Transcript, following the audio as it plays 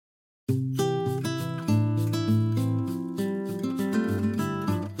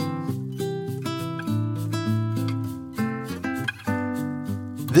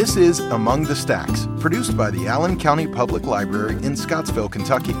This is Among the Stacks, produced by the Allen County Public Library in Scottsville,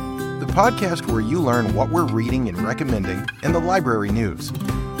 Kentucky, the podcast where you learn what we're reading and recommending in the library news.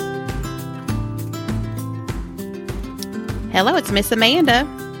 Hello, it's Miss Amanda.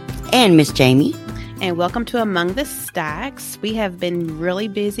 And Miss Jamie. And welcome to Among the Stacks. We have been really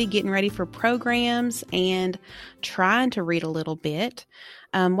busy getting ready for programs and trying to read a little bit.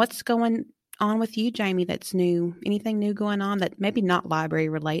 What's going on with you, Jamie, that's new? Anything new going on that maybe not library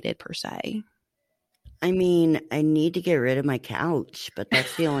related per se? I mean, I need to get rid of my couch, but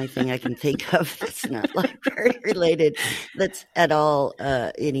that's the only thing I can think of that's not library related. That's at all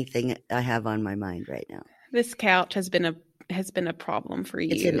anything I have on my mind right now. This couch has been a problem for you.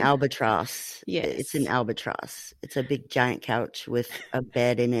 It's an albatross. Yes. It's an albatross. It's a big giant couch with a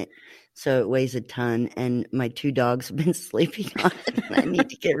bed in it. So it weighs a ton, and my two dogs have been sleeping on it, and I need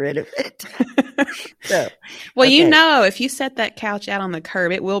to get rid of it. Well, okay. You know, if you set that couch out on the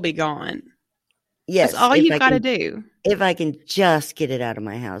curb, it will be gone. Yes. That's all you've got to do. If I can just get it out of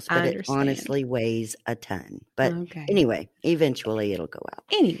my house, but it honestly weighs a ton. But anyway, eventually it'll go out.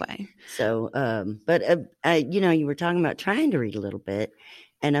 Anyway. So, you were talking about trying to read a little bit,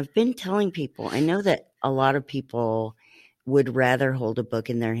 and I've been telling people, I know that a lot of people would rather hold a book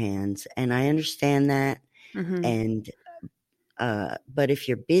in their hands, and I understand that. Mm-hmm. And but if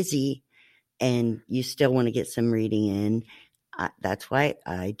you're busy and you still want to get some reading in, that's why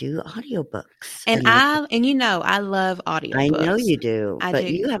I do audiobooks. And I love audiobooks. I know you do,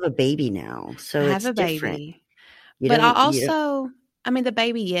 but you have a baby now, so I have a different. Baby. But I also, the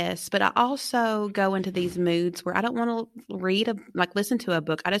baby, yes, but I also go into these moods where I don't want to listen to a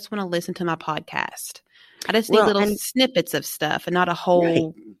book. I just want to listen to my podcast. I just need little snippets of stuff and not a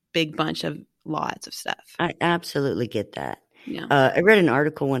whole big bunch of lots of stuff. I absolutely get that. Yeah. I read an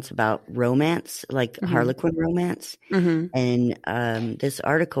article once about romance, like Harlequin romance. Mm-hmm. And this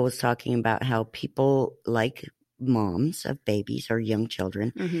article was talking about how people like moms of babies or young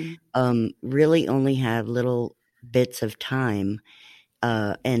children really only have little bits of time.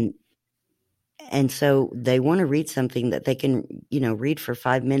 And so they want to read something that they can, read for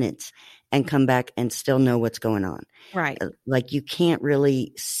 5 minutes and come back and still know what's going on. Right. Like you can't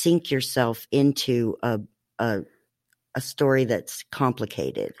really sink yourself into a story that's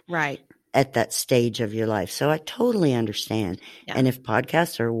complicated. Right. At that stage of your life. So I totally understand. Yeah. And if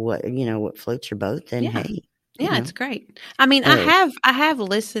podcasts are what floats your boat, then hey. Yeah, it's great. I have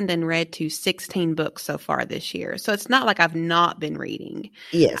listened and read to 16 books so far this year. So it's not like I've not been reading.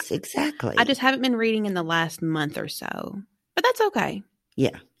 Yes, exactly. I just haven't been reading in the last month or so. But that's okay.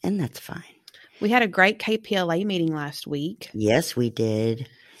 Yeah, and that's fine. We had a great KPLA meeting last week. Yes, we did.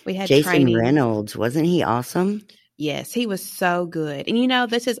 We had Jason Reynolds. Wasn't he awesome? Yes, he was so good. And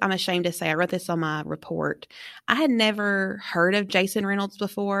I'm ashamed to say, I wrote this on my report. I had never heard of Jason Reynolds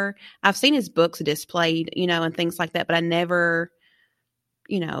before. I've seen his books displayed, and things like that, but I never,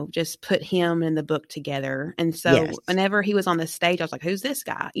 just put him and the book together. And so whenever he was on the stage, I was like, who's this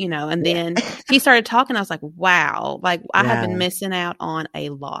guy? And then he started talking. I was like, wow, I have been missing out on a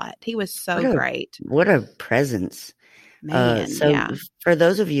lot. He was so great. What a presence. Man, for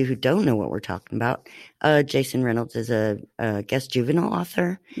those of you who don't know what we're talking about, Jason Reynolds is a guest juvenile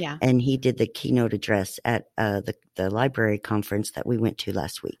author. Yeah. And he did the keynote address at the library conference that we went to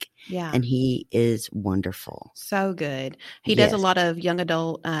last week. Yeah. And he is wonderful. So good. He does a lot of young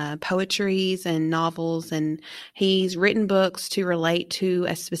adult poetries and novels, and he's written books to relate to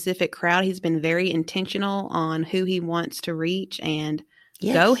a specific crowd. He's been very intentional on who he wants to reach, and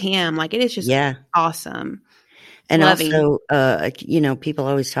go him. It is just awesome. And also, people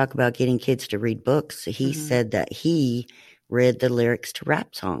always talk about getting kids to read books. He said that he read the lyrics to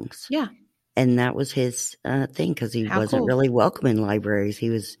rap songs. Yeah. And that was his thing because he wasn't really welcome in libraries. He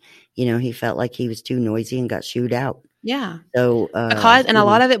was, he felt like he was too noisy and got shooed out. Yeah. So, a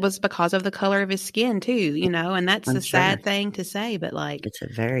lot of it was because of the color of his skin too, and that's a sad thing to say, but it's a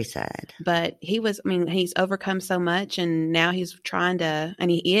very sad. But he's overcome so much, and now he's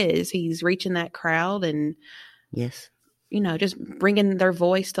he's reaching that crowd and, yes. Just bringing their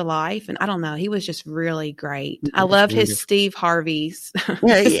voice to life. And I don't know, he was just really great. I loved his Steve Harvey's.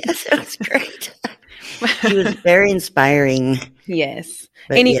 Yes, it was great. He was very inspiring. Yes.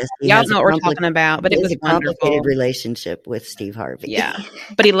 Y'all know what we're talking about, but it was a complicated relationship with Steve Harvey. Yeah.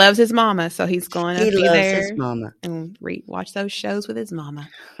 But he loves his mama, so he's going to be there his mama. And watch those shows with his mama.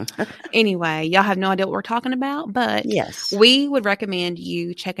 Anyway, y'all have no idea what we're talking about, but we would recommend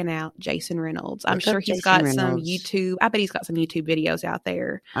you checking out Jason Reynolds. I'm sure he's got some YouTube. I bet he's got some YouTube videos out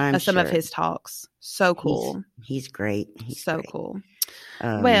there of some of his talks. So cool. He's great. He's so cool.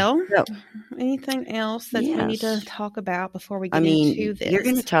 Well, so, anything else that we need to talk about before we get into this? You're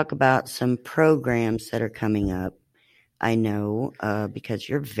going to talk about some programs that are coming up. I know, because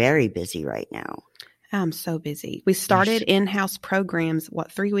you're very busy right now. I'm so busy. We started in-house programs,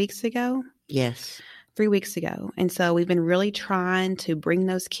 3 weeks ago? Yes. 3 weeks ago. And so we've been really trying to bring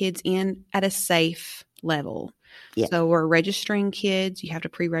those kids in at a safe level. Yeah. So we're registering kids. You have to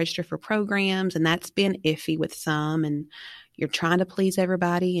pre-register for programs, and that's been iffy with some. And you're trying to please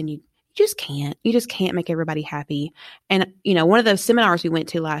everybody, and you just can't. You just can't make everybody happy. And, one of those seminars we went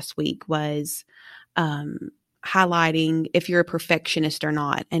to last week was highlighting if you're a perfectionist or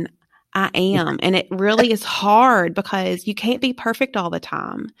not. And I am. And it really is hard because you can't be perfect all the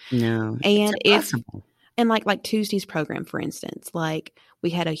time. No. And it's impossible. And like Tuesday's program, for instance, like we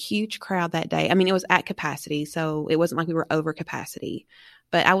had a huge crowd that day. I mean, it was at capacity, so it wasn't like we were over capacity.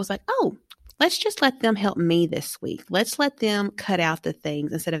 But I was like, let's just let them help me this week. Let's let them cut out the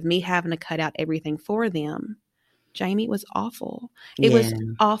things instead of me having to cut out everything for them. Jamie, it was awful. It was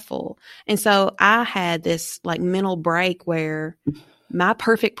awful. And so I had this like mental break where my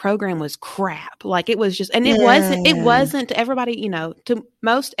perfect program was crap. Like it was just, and it wasn't to everybody, to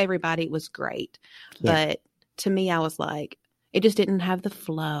most everybody it was great. Yeah. But to me, I was like, it just didn't have the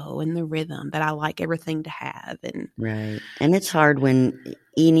flow and the rhythm that I like everything to have. And right. And it's hard when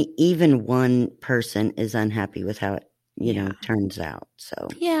even one person is unhappy with how it, turns out. So,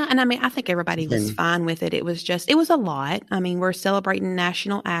 yeah. And I mean, I think everybody was fine with it. It was a lot. I mean, we're celebrating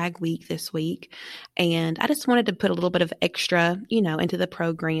National Ag Week this week. And I just wanted to put a little bit of extra, into the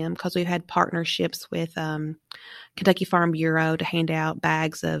program because we've had partnerships with Kentucky Farm Bureau to hand out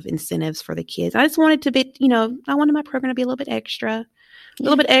bags of incentives for the kids. I just wanted to be, I wanted my program to be a little bit extra. A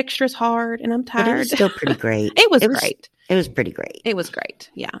little bit extra is hard, and I'm tired. But it was still pretty great. It was great. It was pretty great. It was great.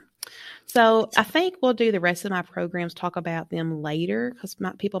 Yeah. So I think we'll do the rest of my programs, talk about them later because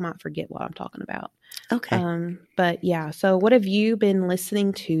people might forget what I'm talking about. Okay. But yeah, so what have you been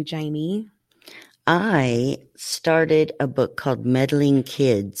listening to, Jamie? I started a book called Meddling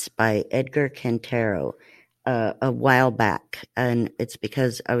Kids by Edgar Cantero a while back. And it's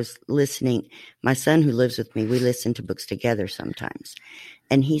because I was listening. My son who lives with me, we listen to books together sometimes.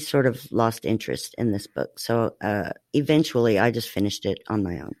 And he sort of lost interest in this book. So eventually I just finished it on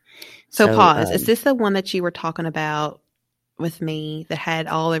my own. So pause. Is this the one that you were talking about with me that had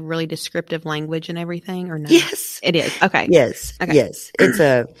all the really descriptive language and everything or no? Yes. It is. Okay. Yes. Okay. Yes.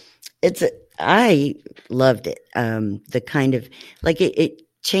 I loved it. The kind of like it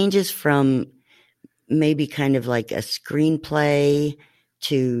changes from maybe kind of like a screenplay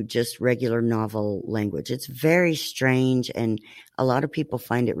to just regular novel language. It's very strange, and a lot of people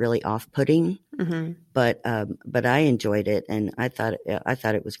find it really off-putting. Mm-hmm. But I enjoyed it, and I thought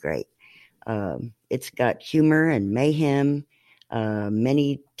it was great. It's got humor and mayhem,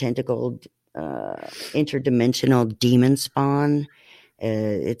 many tentacled, interdimensional demon spawn.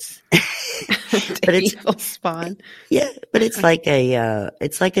 It's but it's evil spawn. Yeah, but it's like a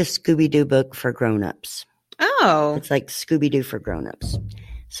Scooby-Doo book for grown-ups. Oh. It's like Scooby-Doo for grown-ups.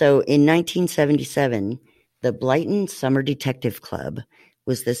 So in 1977, the Blyton Summer Detective Club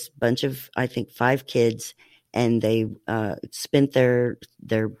was this bunch of, I think, 5 kids, and they spent their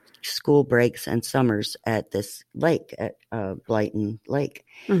school breaks and summers at this lake, at Blyton Lake.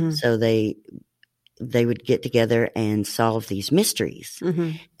 Mm-hmm. So they would get together and solve these mysteries.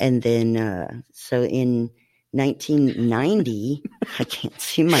 Mm-hmm. And then, so in 1990, I can't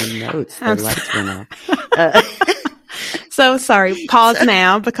see my notes. The lights went off. So sorry, pause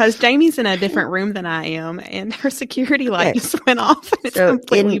now because Jamie's in a different room than I am and her security light just went off and it's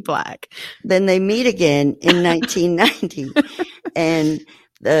completely black. Then they meet again in 1990 and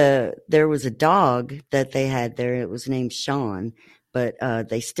there was a dog that they had there. It was named Sean, but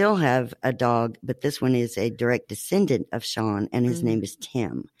they still have a dog, but this one is a direct descendant of Sean and his name is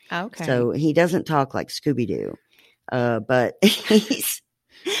Tim. Okay. So he doesn't talk like Scooby-Doo, but he's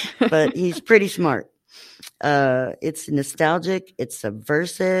pretty smart. It's nostalgic. It's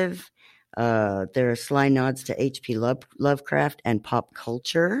subversive. There are sly nods to H.P. Lovecraft and pop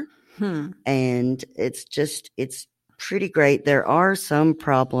culture. And it's pretty great. There are some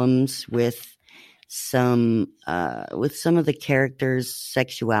problems with some of the characters'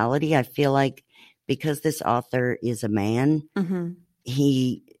 sexuality. I feel like because this author is a man,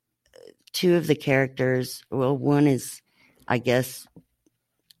 two of the characters, well, one is, I guess,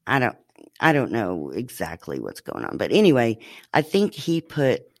 I don't know exactly what's going on. But anyway, I think he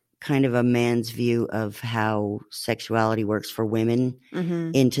put kind of a man's view of how sexuality works for women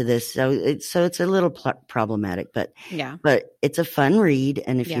into this. So it's a little problematic, but it's a fun read.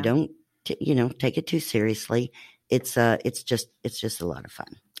 And if you don't, take it too seriously, it's just a lot of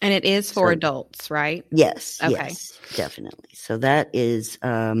fun. And it is for adults, right? Yes. Okay. Yes, definitely. So that is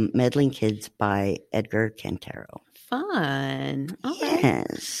Meddling Kids by Edgar Cantero. Fun. All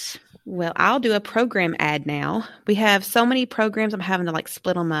yes. Right. Well, I'll do a program ad now. We have so many programs. I'm having to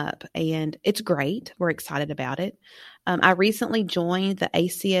split them up, and it's great. We're excited about it. I recently joined the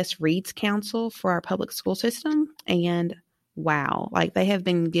ACS Reads Council for our public school system, and wow, they have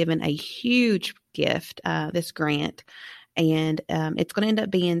been given a huge gift, this grant. And it's going to end up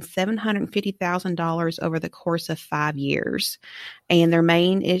being $750,000 over the course of 5 years. And their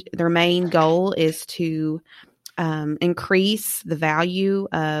main goal is to increase the value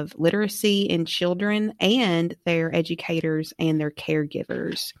of literacy in children and their educators and their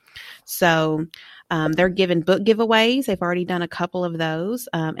caregivers. So they're giving book giveaways. They've already done a couple of those,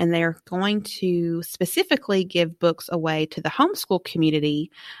 and they're going to specifically give books away to the homeschool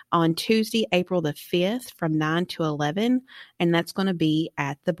community on Tuesday, April the 5th from 9 to 11, and that's going to be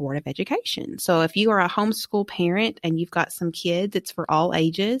at the Board of Education. So if you are a homeschool parent and you've got some kids, it's for all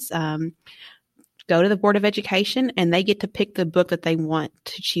ages. Go to the Board of Education, and they get to pick the book that they want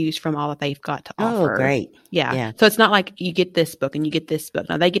to choose from all that they've got to offer. Oh, great. Yeah. So it's not like you get this book and you get this book.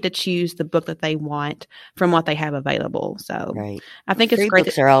 No, they get to choose the book that they want from what they have available. So right. I think it's Free great.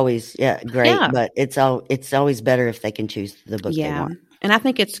 Books are always great, but it's always better if they can choose the book they want. And I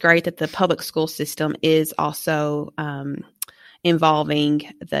think it's great that the public school system is also involving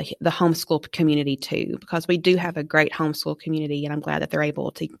the homeschool community too, because we do have a great homeschool community, and I'm glad that they're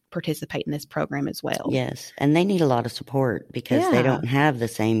able to participate in this program as well. Yes, and they need a lot of support because they don't have the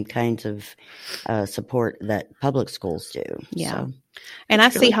same kinds of support that public schools do. Yeah. So. And I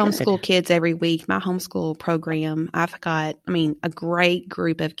see homeschool kids every week. My homeschool program, I've got, a great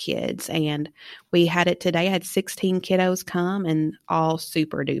group of kids, and we had it today. I had 16 kiddos come, and all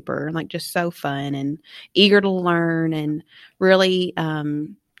super duper, just so fun and eager to learn, and really,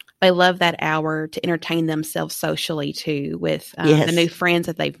 they love that hour to entertain themselves socially too with the new friends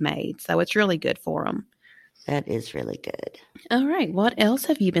that they've made. So it's really good for them. That is really good. All right. What else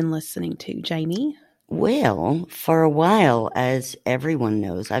have you been listening to, Jamie? Well, for a while, as everyone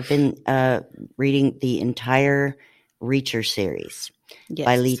knows, I've been reading the entire Reacher series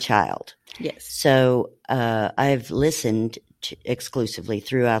by Lee Child. Yes. So I've listened exclusively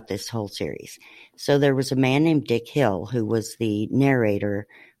throughout this whole series. So there was a man named Dick Hill who was the narrator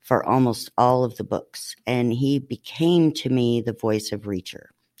for almost all of the books, and he became to me the voice of Reacher,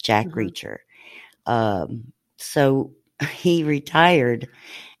 Jack Reacher. So he retired.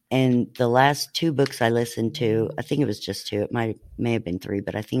 And the last 2 books I listened to, I think it was just 2. It may have been 3,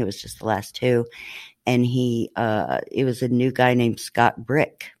 but I think it was just the last 2. And it was a new guy named Scott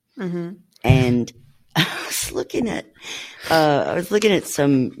Brick. Mm-hmm. And I was looking on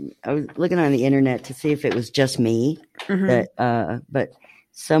the internet to see if it was just me. Mm-hmm. But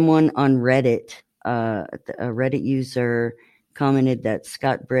someone on Reddit, a Reddit user, commented that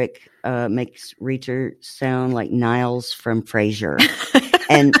Scott Brick makes Reacher sound like Niles from Frasier.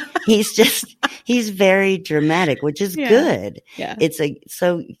 And he's very dramatic, which is good. Yeah.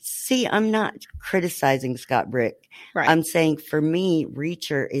 I'm not criticizing Scott Brick. Right. I'm saying for me,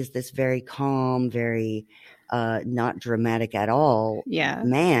 Reacher is this very calm, very not dramatic at all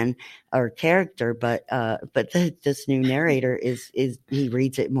man or character, but this new narrator is he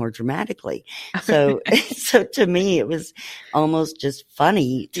reads it more dramatically. So so to me it was almost just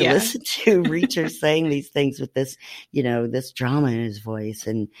funny to listen to Reacher saying these things with this, this drama in his voice.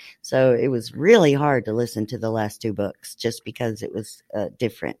 And so it was really hard to listen to the last 2 books just because it was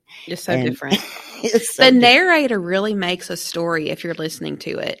different. Just so different. The narrator really makes a story if you're listening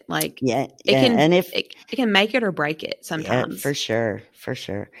to it. It can make it or break it sometimes. Yeah, for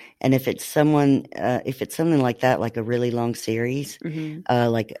sure. And if it's something like that, like a really long series,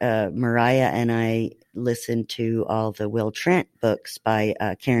 Mariah and I listened to all the Will Trent books by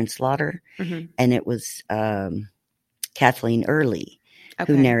Karen Slaughter, and it was Kathleen Early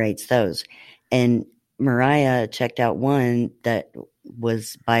who narrates those. And Mariah checked out one that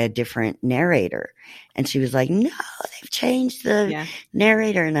was by a different narrator. And she was like, no, they've changed the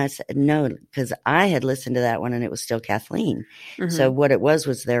narrator. And I said, no, because I had listened to that one and it was still Kathleen. Mm-hmm. So what it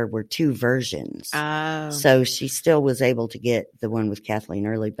was there were 2 versions. Oh. So she still was able to get the one with Kathleen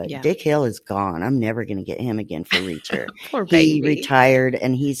Early, but Dick Hill is gone. I'm never going to get him again for Reacher. Poor baby. He retired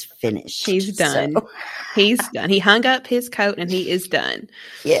and he's finished. He's done. So. He's done. He hung up his coat and he is done.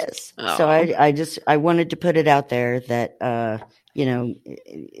 Yes. Oh. So I wanted to put it out there that,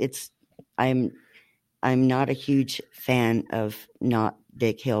 I'm not a huge fan of not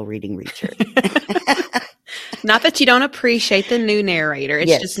Dick Hill reading Reacher. Not that you don't appreciate the new narrator.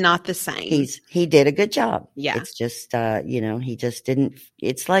 It's just not the same. He did a good job. Yeah. It's just, he just didn't.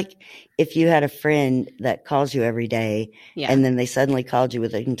 It's like if you had a friend that calls you every day and then they suddenly called you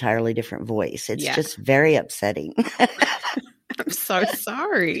with an entirely different voice. It's just very upsetting. I'm so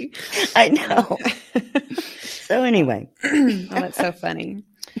sorry. I know. So anyway. Oh, that's so funny.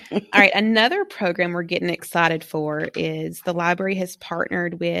 All right. Another program we're getting excited for is the library has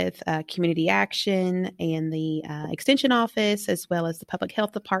partnered with Community Action and the Extension Office, as well as the Public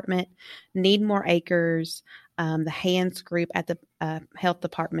Health Department, Need More Acres, the HANDS group at the Health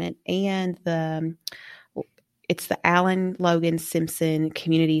Department, and it's the Allen Logan Simpson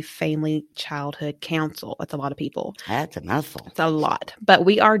Community Family Childhood Council. That's a lot of people. That's a mouthful. It's a lot. But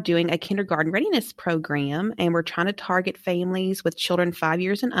we are doing a kindergarten readiness program, and we're trying to target families with children 5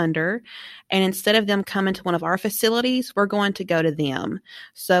 years and under. And instead of them coming to one of our facilities, we're going to go to them.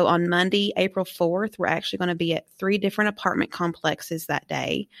 So on Monday, April 4th, we're actually going to be at 3 different apartment complexes that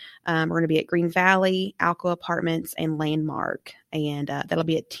day. We're going to be at Green Valley, Alco Apartments, and Landmark. And that'll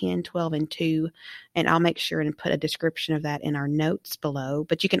be at 10, 12, and 2. And I'll make sure and put a description of that in our notes below.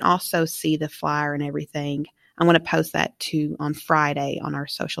 But you can also see the flyer and everything. I'm going to post that too on Friday on our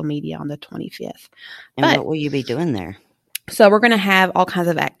social media on the 25th. And what will you be doing there? So we're going to have all kinds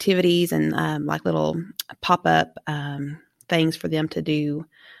of activities and like little pop-up things for them to do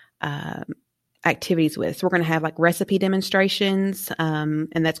activities with. So we're going to have like recipe demonstrations, and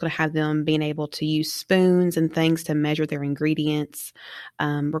that's going to have them being able to use spoons and things to measure their ingredients.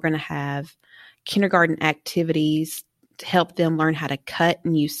 We're going to have kindergarten activities to help them learn how to cut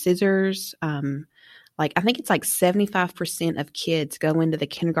and use scissors. I think it's like 75% of kids go into the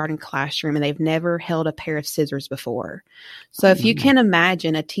kindergarten classroom and they've never held a pair of scissors before. So if you can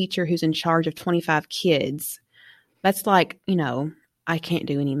imagine a teacher who's in charge of 25 kids, that's like, I can't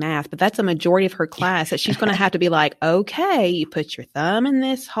do any math, but that's a majority of her class that she's going to have to be like, okay, you put your thumb in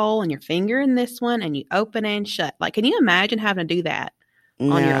this hole and your finger in this one and you open and shut. Like, can you imagine having to do that?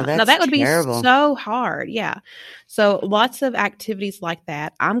 No, on your own? that's that would terrible. be so hard. Yeah. So lots of activities like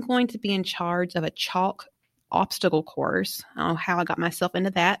that. I'm going to be in charge of a chalk obstacle course. I don't know how I got myself into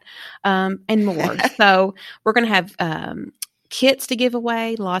that, and more. So we're going to have kits to give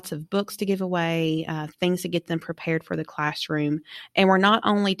away, lots of books to give away, things to get them prepared for the classroom. And we're not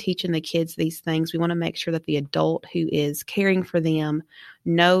only teaching the kids these things, we want to make sure that the adult who is caring for them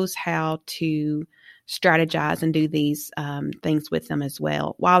knows how to strategize and do these things with them as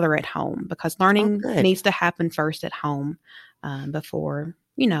well while they're at home, because learning needs to happen first at home before,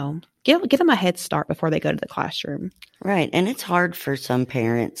 give them a head start before they go to the classroom. Right. And it's hard for some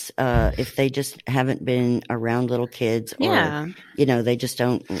parents if they just haven't been around little kids or, they just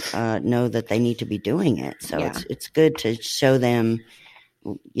don't know that they need to be doing it. So it's good to show them,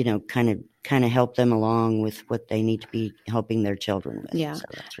 kind of help them along with what they need to be helping their children with. Yeah. So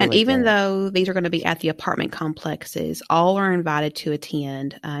that's really and even good. though these are going to be at the apartment complexes, all are invited to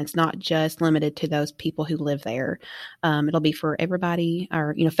attend. It's not just limited to those people who live there. It'll be for everybody,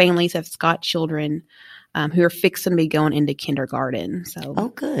 or, families that's got children who are fixing to be going into kindergarten. So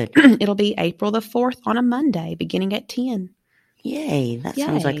good. It'll be April the 4th on a Monday, beginning at 10. Yay. That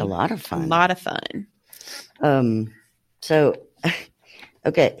sounds like a lot of fun. A lot of fun.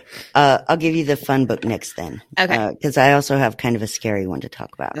 Okay. I'll give you the fun book next then. Okay. Because I also have kind of a scary one to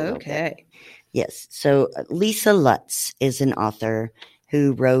talk about. Okay. Yes. So Lisa Lutz is an author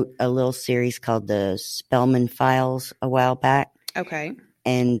who wrote a little series called the Spellman Files a while back. Okay.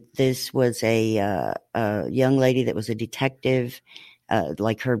 And this was a young lady that was a detective.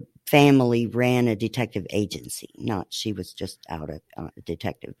 Like her family ran a detective agency. She was just out a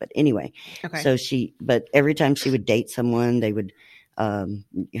detective. But anyway. Okay. But every time she would date someone, they would,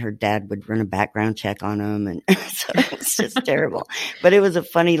 her dad would run a background check on them. And so it's just terrible, but it was a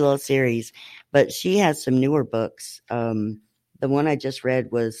funny little series. But she has some newer books. The one I just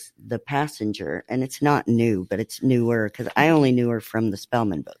read was The Passenger, and it's not new, but it's newer because I only knew her from the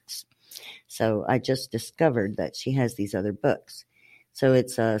Spellman books. So I just discovered that she has these other books. So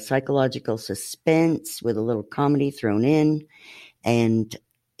it's a psychological suspense with a little comedy thrown in, and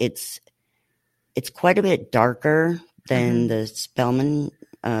it's quite a bit darker than the Spellman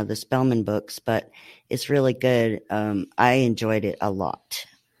books, but it's really good. I enjoyed it a lot.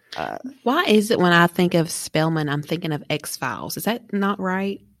 Why is it when I think of Spellman, I'm thinking of X-Files? Is that not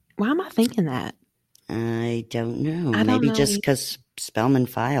right? Why am I thinking that? I don't know. Maybe just because Spellman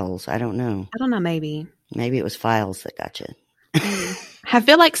Files. I don't know. Maybe. Maybe it was Files that got you. I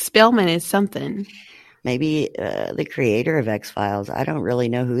feel like Spellman is something. Maybe the creator of X-Files. I don't really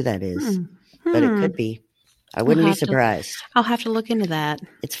know who that is, but it could be. I wouldn't be surprised. I'll have to look into that.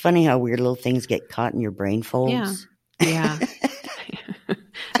 It's funny how weird little things get caught in your brain folds. Yeah.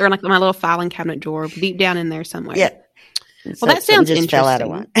 They're in like my little filing cabinet drawer, deep down in there somewhere. Yeah. Well, that sounds interesting. Fell out of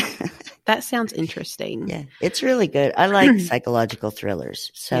one. That sounds interesting. Yeah, it's really good. I like psychological thrillers.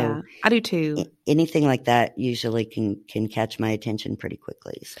 So yeah, I do too. Anything like that usually can catch my attention pretty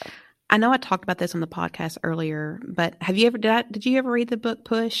quickly. So I know I talked about this on the podcast earlier, but did you ever read the book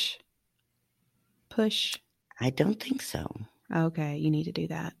Push? Push? I don't think so. Okay, you need to do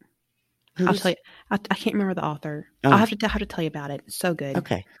that. I'll tell you. I can't remember the author. Oh. I'll have to tell you about it. It's so good.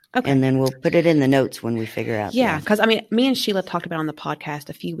 Okay. And then we'll put it in the notes when we figure out. Yeah, because me and Sheila talked about it on the podcast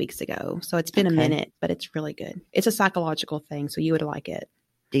a few weeks ago, so it's been a minute, but it's really good. It's a psychological thing, so you would like it.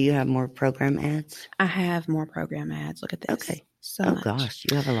 Do you have more program ads? I have more program ads. Look at this. Okay. So oh much. Gosh,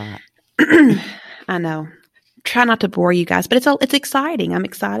 you have a lot. I know. Try not to bore you guys, but it's exciting. I'm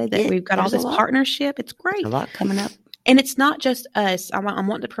excited that we've got all this partnership. It's great. A lot coming up. And it's not just us. I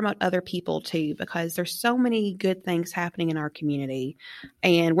want to promote other people too, because there's so many good things happening in our community.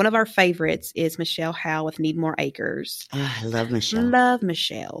 And one of our favorites is Michelle Howe with Need More Acres. Oh, I love Michelle. Love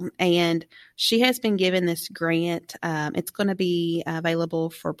Michelle. And she has been given this grant. It's going to be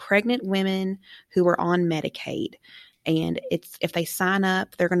available for pregnant women who are on Medicaid. And if they sign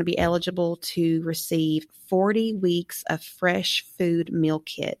up, they're going to be eligible to receive 40 weeks of fresh food meal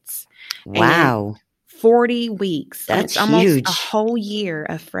kits. Wow. And 40 weeks. That's almost huge. A whole year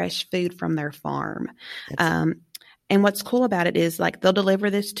of fresh food from their farm. And what's cool about it is like they'll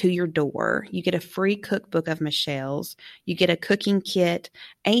deliver this to your door. You get a free cookbook of Michelle's. You get a cooking kit,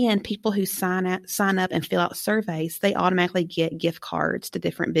 and people who sign up and fill out surveys, they automatically get gift cards to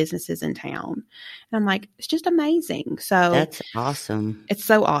different businesses in town. And I'm like, it's just amazing. So that's awesome. It's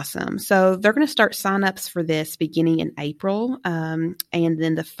so awesome. So they're going to start signups for this beginning in April. And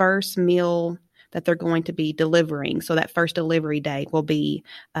then the first meal that they're going to be delivering. So that first delivery date will be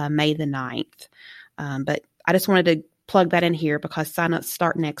May the 9th. But I just wanted to plug that in here because signups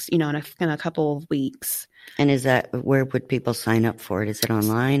start next, in a couple of weeks. And is that, where would people sign up for it? Is it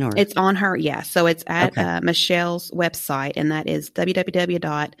online or? It's on her. Yeah. So it's at Michelle's website, and that is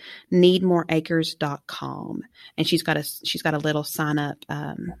www.needmoreacres.com. And she's got a little sign up,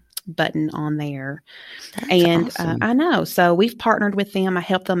 button on there. That's and awesome. I know. So we've partnered with them. I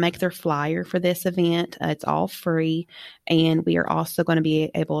helped them make their flyer for this event. It's all free. And we are also going to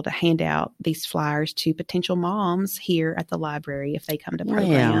be able to hand out these flyers to potential moms here at the library if they come to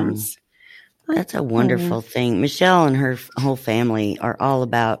programs. Wow. That's a wonderful thing. Michelle and her whole family are all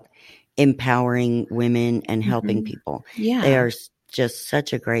about empowering women and helping people. Yeah. They are just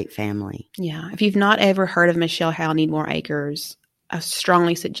such a great family. Yeah. If you've not ever heard of Michelle Howe Need More Acres, I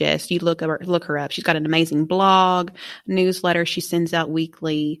strongly suggest you look her up. She's got an amazing blog, newsletter she sends out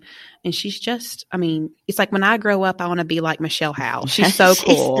weekly. And she's just, it's like when I grow up, I want to be like Michelle Howe. She's so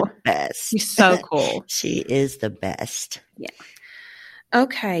cool. She's the best. She's so cool. She is the best. Yeah.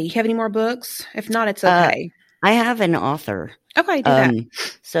 Okay. You have any more books? If not, it's okay. I have an author. Okay. Do that.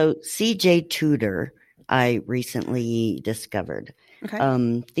 So CJ Tudor, I recently discovered.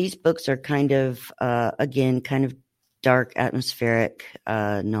 Okay. These books are kind of dark, atmospheric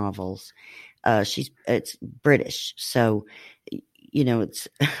novels. It's British, so it's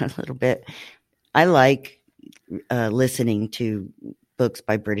a little bit. I like listening to books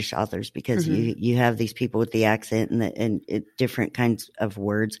by British authors because you have these people with the accent and different kinds of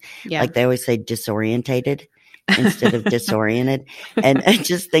words. Yeah. Like they always say disorientated instead of disoriented, and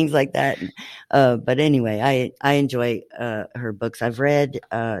just things like that. But anyway, I enjoy her books. I've read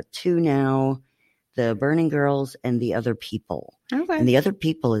 2 now. The Burning Girls and The Other People. Okay. And The Other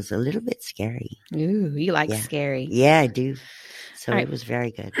People is a little bit scary. Ooh, you like scary. Yeah, I do. So right. It was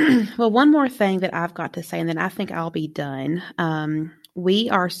very good. Well, one more thing that I've got to say, and then I think I'll be done. We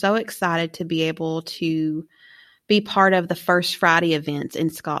are so excited to be able to be part of the First Friday events in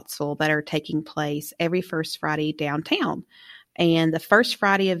Scottsville that are taking place every First Friday downtown. And the First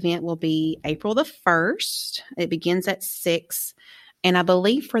Friday event will be April the 1st. It begins at 6. And I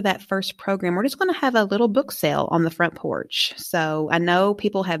believe for that first program, we're just going to have a little book sale on the front porch. So I know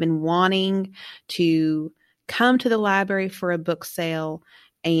people have been wanting to come to the library for a book sale,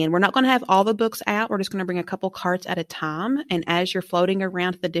 and we're not going to have all the books out. We're just going to bring a couple carts at a time. And as you're floating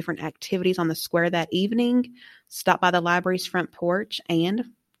around to the different activities on the square that evening, stop by the library's front porch and,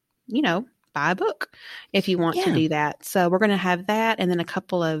 buy a book if you want to do that. So we're going to have that, and then a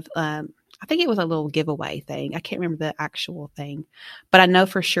couple of I think it was a little giveaway thing. I can't remember the actual thing, but I know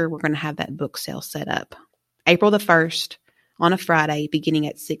for sure we're going to have that book sale set up April the 1st on a Friday beginning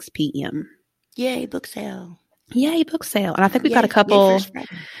at 6 p.m. Yay, book sale. Yay, book sale. And I think we've got a couple.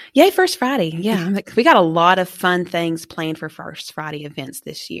 Yay, First Friday. Yeah. We got a lot of fun things planned for First Friday events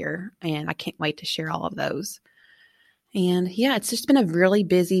this year. And I can't wait to share all of those. And yeah, it's just been a really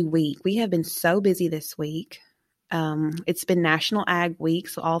busy week. We have been so busy this week. It's been National Ag Week.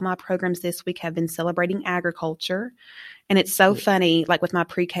 So all of my programs this week have been celebrating agriculture. And it's so funny, like with my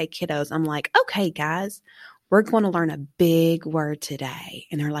pre-K kiddos, I'm like, okay, guys, we're going to learn a big word today.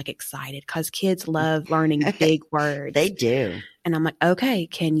 And they're like excited because kids love learning big words. They do. And I'm like, okay,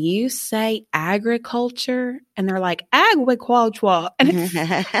 can you say agriculture? And they're like, agriculture. And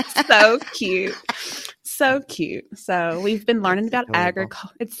it's so cute. So cute. So we've been learning about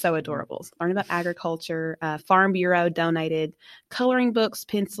agriculture. It's so adorable. Learning about agriculture. Farm Bureau donated coloring books,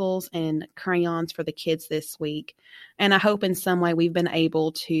 pencils, and crayons for the kids this week. And I hope in some way we've been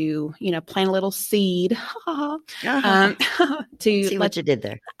able to, plant a little seed to see what you did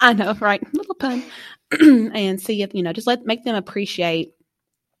there. I know, right? Little pun. And see if, just make them appreciate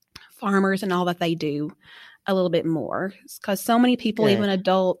farmers and all that they do a little bit more. Because so many people, even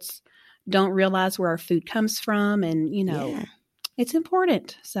adults, don't realize where our food comes from. And, it's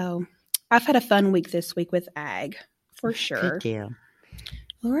important. So I've had a fun week this week with ag for sure. Good deal.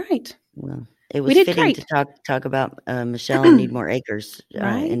 All right. Well, it was fitting to talk about Michelle and Need More Acres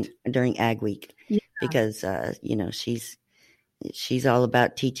during Ag Week because, she's all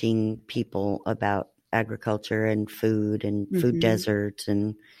about teaching people about agriculture and food deserts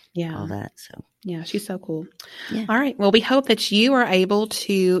and all that. So. Yeah, she's so cool. Yeah. All right. Well, we hope that you are able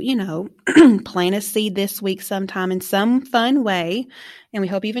to, plant a seed this week sometime in some fun way. And we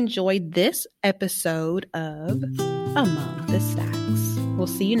hope you've enjoyed this episode of Among the Stacks. We'll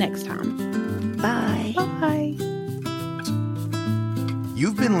see you next time. Bye. Bye.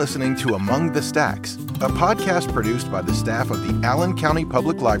 You've been listening to Among the Stacks, a podcast produced by the staff of the Allen County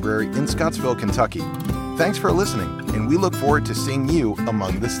Public Library in Scottsville, Kentucky. Thanks for listening, and we look forward to seeing you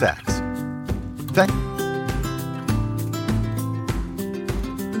among the stacks.